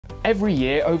Every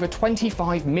year, over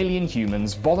 25 million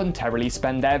humans voluntarily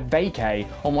spend their vacay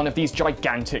on one of these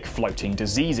gigantic floating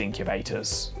disease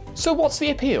incubators. So what's the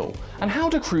appeal? And how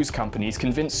do cruise companies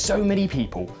convince so many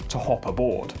people to hop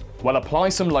aboard? Well, apply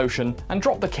some lotion and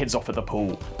drop the kids off at the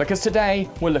pool, because today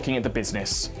we're looking at the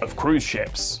business of cruise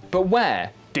ships. But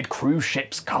where did cruise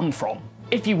ships come from?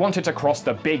 If you wanted to cross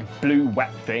the big blue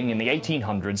wet thing in the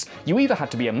 1800s, you either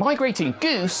had to be a migrating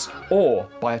goose or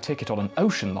buy a ticket on an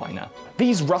ocean liner.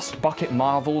 These rust bucket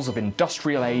marvels of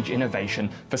industrial age innovation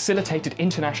facilitated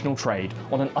international trade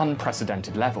on an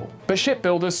unprecedented level. But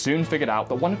shipbuilders soon figured out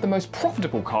that one of the most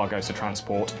profitable cargoes to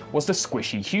transport was the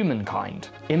squishy humankind.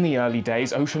 In the early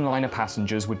days, ocean liner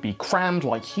passengers would be crammed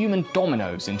like human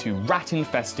dominoes into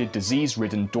rat-infested,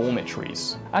 disease-ridden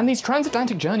dormitories. And these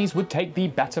transatlantic journeys would take the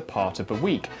better part of the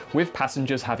week, with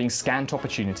passengers having scant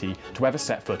opportunity to ever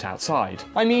set foot outside.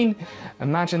 I mean,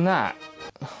 imagine that.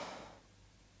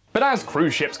 But as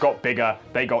cruise ships got bigger,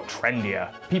 they got trendier.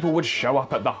 People would show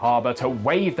up at the harbour to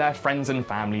wave their friends and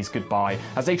families goodbye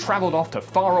as they travelled off to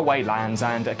faraway lands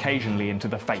and occasionally into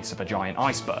the face of a giant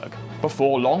iceberg.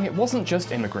 Before long, it wasn't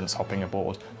just immigrants hopping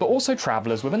aboard, but also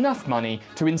travellers with enough money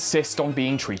to insist on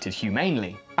being treated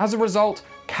humanely. As a result,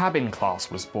 cabin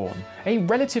class was born, a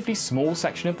relatively small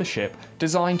section of the ship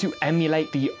designed to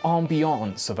emulate the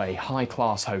ambiance of a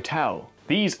high-class hotel.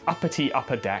 These uppity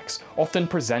upper decks often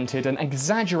presented an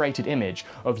exaggerated image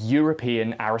of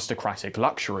European aristocratic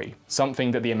luxury,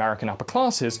 something that the American upper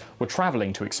classes were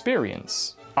travelling to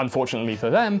experience. Unfortunately for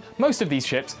them, most of these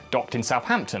ships docked in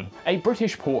Southampton, a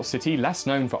British port city less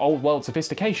known for old world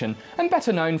sophistication and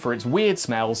better known for its weird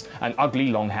smells and ugly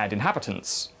long-haired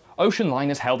inhabitants. Ocean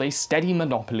liners held a steady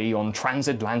monopoly on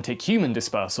transatlantic human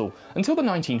dispersal until the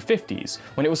 1950s,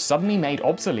 when it was suddenly made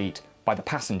obsolete by the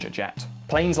passenger jet.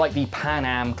 Planes like the Pan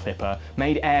Am Clipper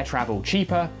made air travel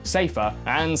cheaper, safer,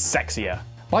 and sexier.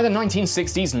 By the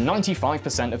 1960s,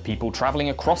 95% of people travelling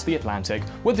across the Atlantic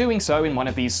were doing so in one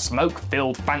of these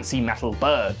smoke-filled fancy metal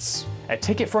birds. A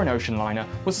ticket for an ocean liner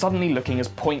was suddenly looking as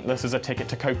pointless as a ticket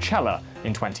to Coachella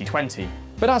in 2020.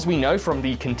 But as we know from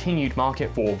the continued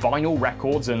market for vinyl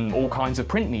records and all kinds of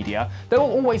print media, there will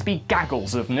always be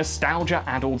gaggles of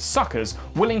nostalgia-addled suckers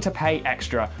willing to pay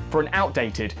extra for an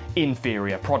outdated,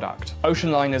 inferior product.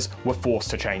 Ocean liners were forced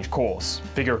to change course,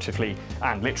 figuratively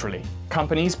and literally.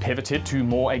 Companies pivoted to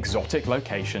more exotic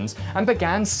locations and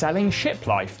began selling ship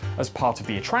life as part of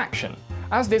the attraction.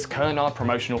 As this Cunard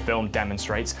promotional film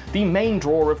demonstrates, the main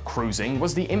draw of cruising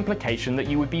was the implication that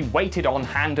you would be weighted on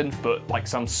hand and foot like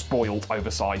some spoiled,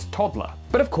 oversized toddler.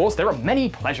 But of course, there are many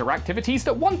pleasure activities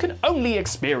that one can only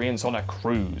experience on a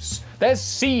cruise. There's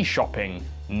sea shopping,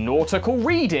 nautical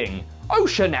reading,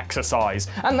 ocean exercise,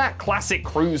 and that classic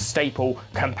cruise staple,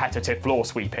 competitive floor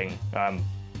sweeping,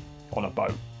 on a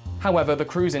boat. However, the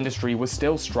cruise industry was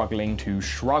still struggling to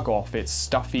shrug off its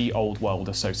stuffy old world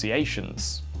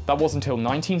associations. That was until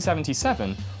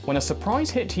 1977, when a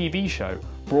surprise hit TV show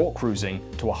brought cruising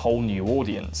to a whole new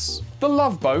audience. The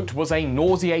Love Boat was a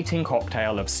nauseating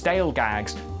cocktail of stale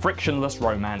gags, frictionless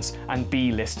romance, and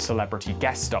B-list celebrity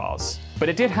guest stars. But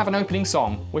it did have an opening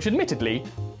song, which admittedly,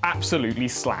 absolutely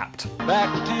slapped.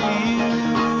 Back to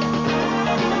you.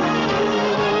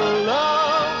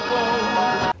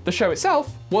 The show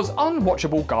itself was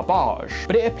unwatchable garbage,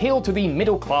 but it appealed to the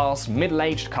middle-class,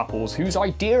 middle-aged couples whose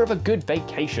idea of a good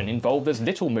vacation involved as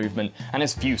little movement and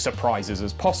as few surprises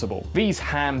as possible. These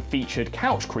ham-featured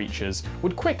couch creatures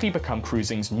would quickly become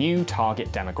cruising's new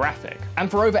target demographic. And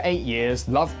for over 8 years,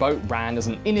 Love Boat ran as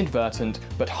an inadvertent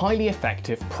but highly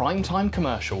effective primetime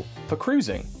commercial for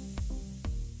cruising.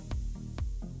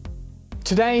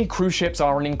 Today, cruise ships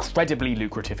are an incredibly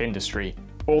lucrative industry.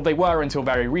 Or they were until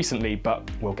very recently, but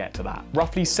we'll get to that.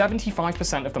 Roughly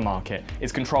 75% of the market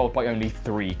is controlled by only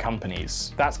 3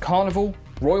 companies. That's Carnival,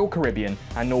 Royal Caribbean,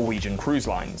 and Norwegian Cruise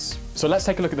Lines. So let's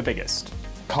take a look at the biggest.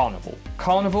 Carnival.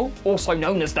 Carnival, also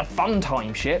known as the Fun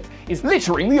Time ship, is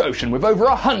littering the ocean with over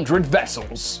 100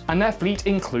 vessels. And their fleet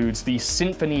includes the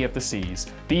Symphony of the Seas,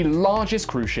 the largest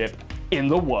cruise ship in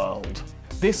the world.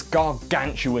 This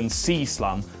gargantuan sea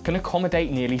slum can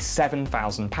accommodate nearly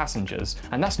 7,000 passengers,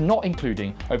 and that's not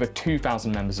including over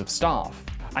 2,000 members of staff.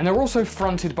 And they're also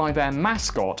fronted by their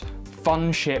mascot,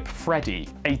 Fun Ship Freddy,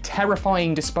 a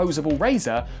terrifying disposable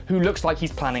razor who looks like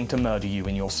he's planning to murder you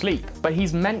in your sleep. But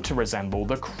he's meant to resemble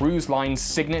the cruise line's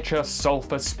signature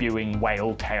sulfur-spewing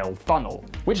whale tail funnel,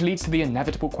 which leads to the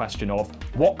inevitable question of,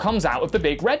 what comes out of the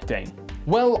big red thing?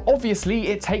 Well, obviously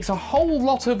it takes a whole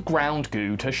lot of ground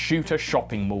goo to shoot a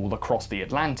shopping mall across the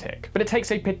Atlantic, but it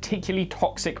takes a particularly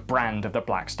toxic brand of the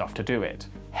black stuff to do it.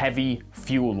 Heavy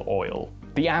fuel oil.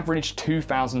 The average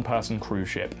 2,000-person cruise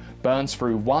ship burns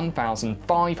through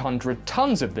 1,500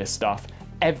 tons of this stuff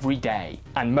every day,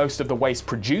 and most of the waste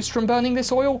produced from burning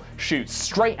this oil shoots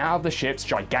straight out of the ship's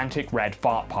gigantic red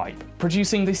fart pipe,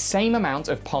 producing the same amount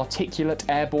of particulate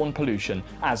airborne pollution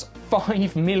as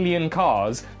 5 million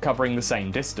cars covering the same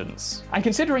distance. And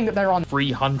considering that there are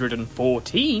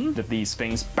 314 of these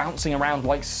things bouncing around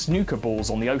like snooker balls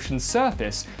on the ocean's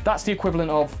surface, that's the equivalent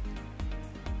of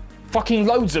fucking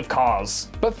loads of cars.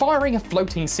 But firing a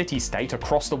floating city-state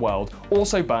across the world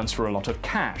also burns through a lot of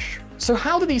cash. So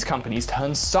how do these companies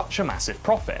turn such a massive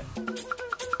profit?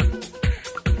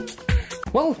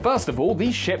 Well, first of all,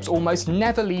 these ships almost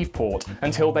never leave port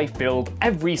until they've filled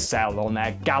every cell on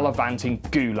their gallivanting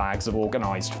gulags of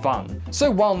organised fun.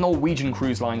 So while Norwegian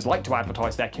cruise lines like to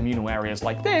advertise their communal areas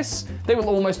like this, they will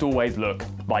almost always look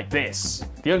like this.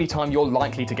 The only time you're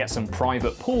likely to get some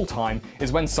private pool time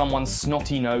is when someone's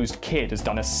snotty-nosed kid has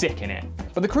done a sick in it.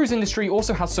 But the cruise industry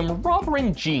also has some rather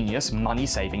ingenious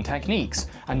money-saving techniques,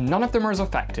 and none of them are as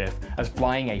effective as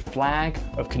flying a flag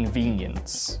of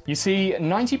convenience. You see,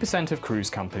 90% of cruise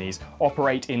companies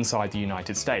operate inside the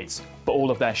United States, but all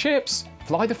of their ships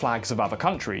fly the flags of other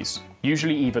countries,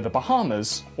 usually either the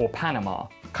Bahamas or Panama.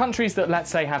 Countries that,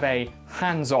 let's say, have a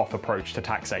hands-off approach to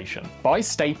taxation. By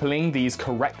stapling these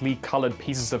correctly coloured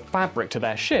pieces of fabric to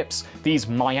their ships, these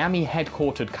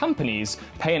Miami-headquartered companies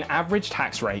pay an average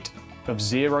tax rate of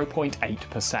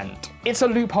 0.8%. It's a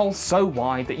loophole so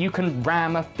wide that you can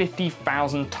ram a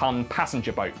 50,000-ton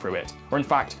passenger boat through it, or in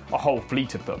fact, a whole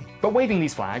fleet of them. But waving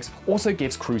these flags also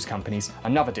gives cruise companies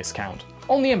another discount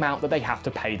on the amount that they have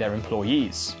to pay their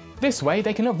employees. This way,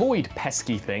 they can avoid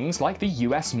pesky things like the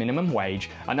US minimum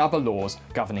wage and other laws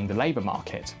governing the labour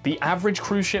market. The average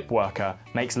cruise ship worker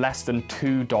makes less than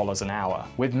 $2 an hour,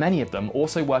 with many of them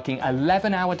also working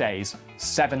 11-hour days,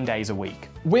 7 days a week.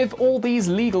 With all these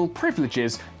legal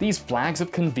privileges, these flags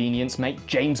of convenience make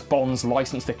James Bond's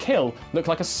License to Kill look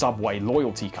like a Subway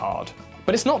loyalty card.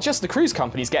 But it's not just the cruise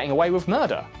companies getting away with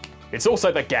murder. It's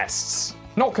also the guests.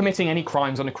 Not committing any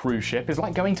crimes on a cruise ship is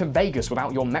like going to Vegas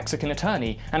without your Mexican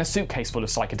attorney and a suitcase full of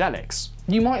psychedelics.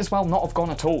 You might as well not have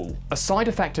gone at all. A side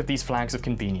effect of these flags of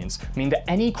convenience mean that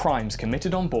any crimes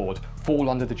committed on board fall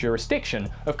under the jurisdiction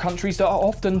of countries that are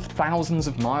often thousands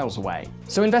of miles away.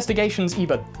 So investigations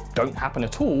either don't happen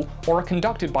at all or are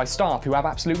conducted by staff who have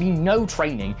absolutely no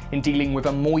training in dealing with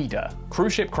a moider.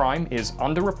 Cruise ship crime is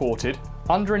underreported,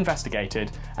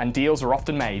 under-investigated, and deals are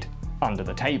often made under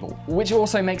the table, which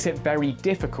also makes it very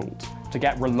difficult to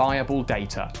get reliable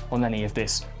data on any of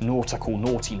this nautical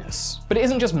naughtiness. But it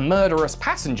isn't just murderous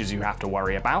passengers you have to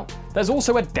worry about, there's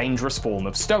also a dangerous form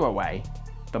of stowaway,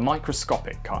 the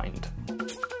microscopic kind.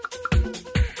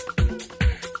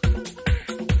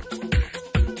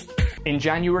 In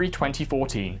January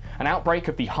 2014, an outbreak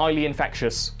of the highly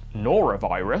infectious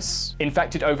norovirus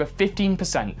infected over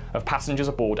 15% of passengers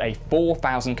aboard a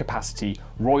 4,000 capacity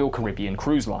Royal Caribbean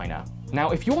cruise liner.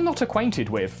 Now, if you're not acquainted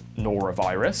with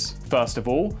norovirus, first of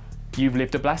all, you've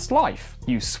lived a blessed life,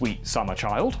 you sweet summer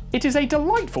child. It is a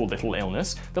delightful little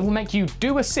illness that will make you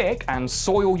do a sick and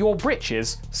soil your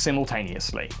britches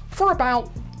simultaneously. For about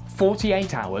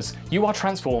 48 hours, you are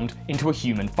transformed into a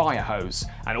human fire hose,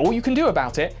 and all you can do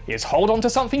about it is hold on to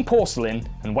something porcelain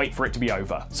and wait for it to be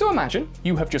over. So imagine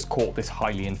you have just caught this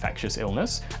highly infectious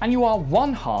illness, and you are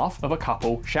one half of a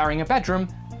couple sharing a bedroom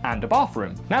and a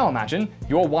bathroom. Now imagine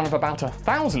you're one of about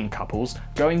 1,000 couples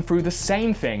going through the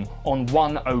same thing on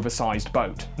one oversized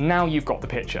boat. Now you've got the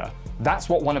picture. That's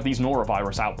what one of these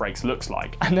norovirus outbreaks looks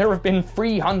like, and there have been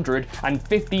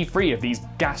 353 of these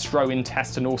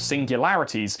gastrointestinal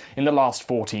singularities in the last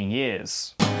 14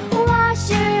 years.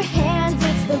 Wash your hands,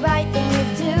 it's the right thing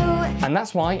to do. And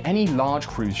that's why any large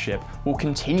cruise ship will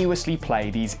continuously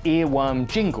play these earworm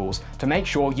jingles to make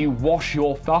sure you wash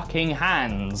your fucking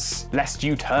hands, lest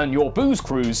you turn your booze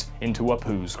cruise into a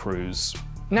poos cruise.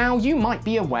 Now, you might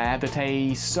be aware that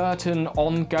a certain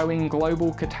ongoing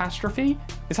global catastrophe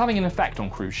is having an effect on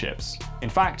cruise ships. In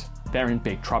fact, they're in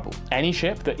big trouble. Any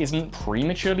ship that isn't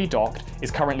prematurely docked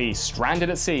is currently stranded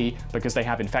at sea because they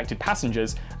have infected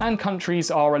passengers, and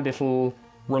countries are a little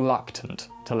reluctant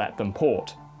to let them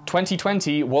port.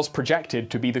 2020 was projected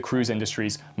to be the cruise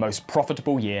industry's most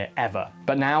profitable year ever,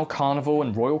 but now Carnival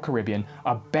and Royal Caribbean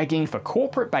are begging for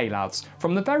corporate bailouts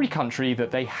from the very country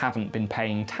that they haven't been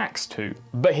paying tax to.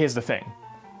 But here's the thing.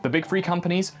 The big three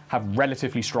companies have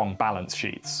relatively strong balance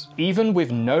sheets. Even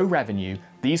with no revenue,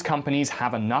 these companies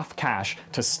have enough cash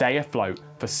to stay afloat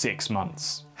for 6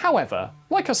 months. However,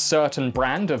 like a certain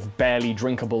brand of barely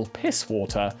drinkable piss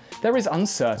water, there is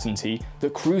uncertainty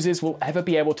that cruises will ever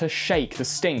be able to shake the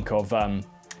stink of,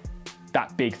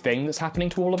 that big thing that's happening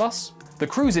to all of us. The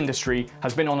cruise industry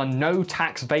has been on a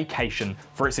no-tax vacation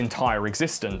for its entire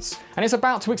existence, and is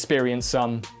about to experience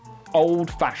some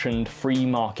old-fashioned free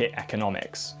market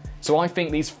economics. So I think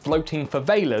these floating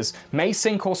favelas may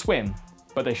sink or swim,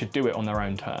 but they should do it on their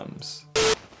own terms.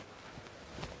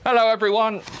 Hello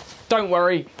everyone! Don't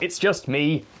worry, it's just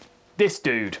me, this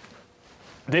dude.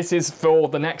 This is for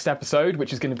the next episode,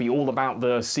 which is going to be all about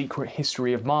the secret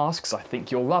history of masks. I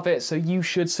think you'll love it, so you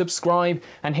should subscribe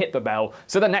and hit the bell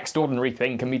so the next ordinary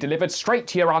thing can be delivered straight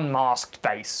to your unmasked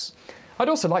face. I'd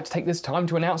also like to take this time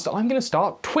to announce that I'm going to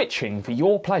start twitching for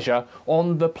your pleasure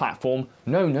on the platform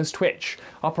known as Twitch.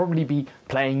 I'll probably be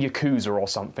playing Yakuza or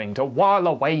something to while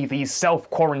away these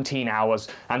self-quarantine hours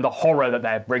and the horror that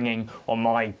they're bringing on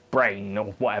my brain or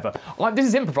whatever. This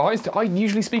is improvised. I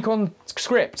usually speak on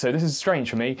script, so this is strange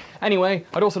for me. Anyway,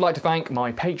 I'd also like to thank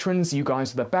my patrons. You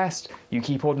guys are the best. You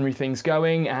keep ordinary things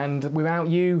going, and without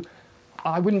you,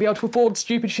 I wouldn't be able to afford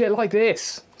stupid shit like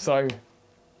this. So,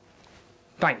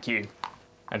 thank you.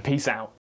 And peace out.